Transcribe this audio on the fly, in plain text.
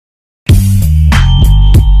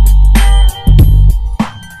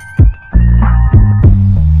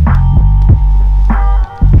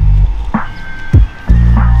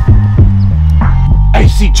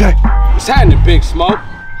CJ. What's happening, Big Smoke?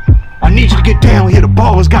 I need you to get down here. The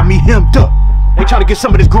ballers got me hemmed up. They trying to get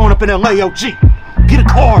some of this growing up in LA, OG. Get a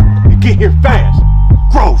car and get here fast.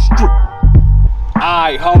 Grove Street.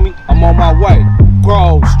 Alright, homie. I'm on my way.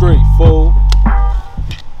 Grove Street, fool.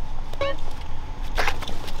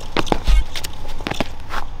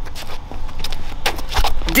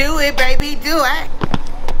 Do it, baby, do it.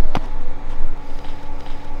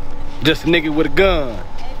 Just a nigga with a gun.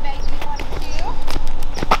 Hey, baby, you want to chill?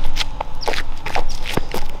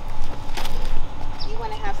 You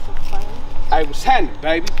want to have some fun? Hey, what's happening,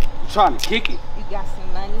 baby? You trying to kick it? You got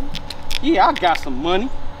some money? Yeah, I got some money.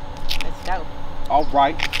 Let's go.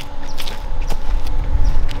 Alright.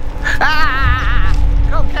 Ah!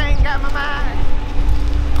 Cocaine got my mind.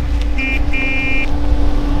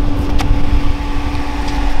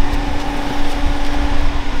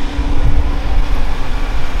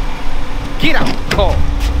 Get out the car.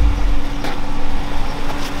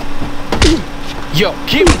 Yo,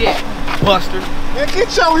 give me that, Buster. Man,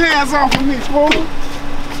 get your hands off of me, fool.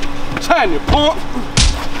 Turn your punk.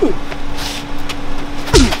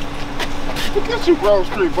 Look at you, Grove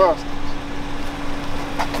Street Busters.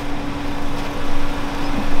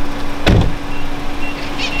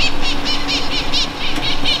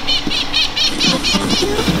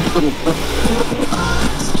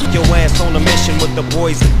 Your ass on a mission with the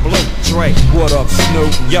boys in blue. Dre, what up,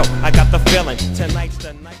 Snoop? Yo, I got the feeling tonight's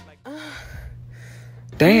the night.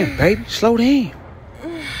 Damn, baby, slow down.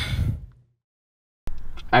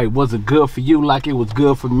 Hey, was it good for you like it was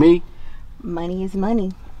good for me? Money is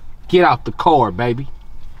money. Get out the car, baby.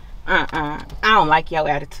 I don't like your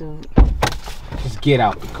attitude. Just get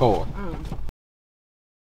out the car.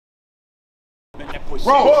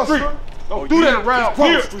 Grove Street. Don't do that around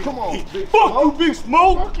here. Come on, Big Smoke. Fuck you, Big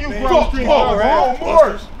Smoke. Fuck you, Grove Street.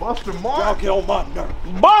 Mars. Buster Mars. Y'all get on my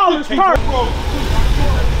nerve. Ball is hurt.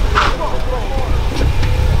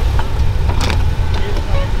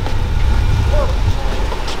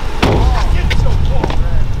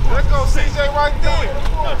 There goes CJ right there.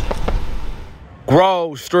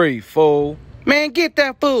 Grove Street, fool. Man, get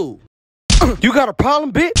that fool. You got a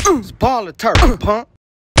problem, bitch? It's ball of turf, punk.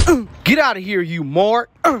 Get out of here, you Mark.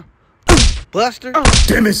 Buster.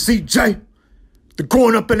 Damn it, CJ. The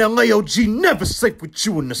growing up in LA, OG never safe with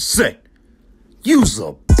you in the set. You's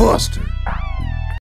a buster.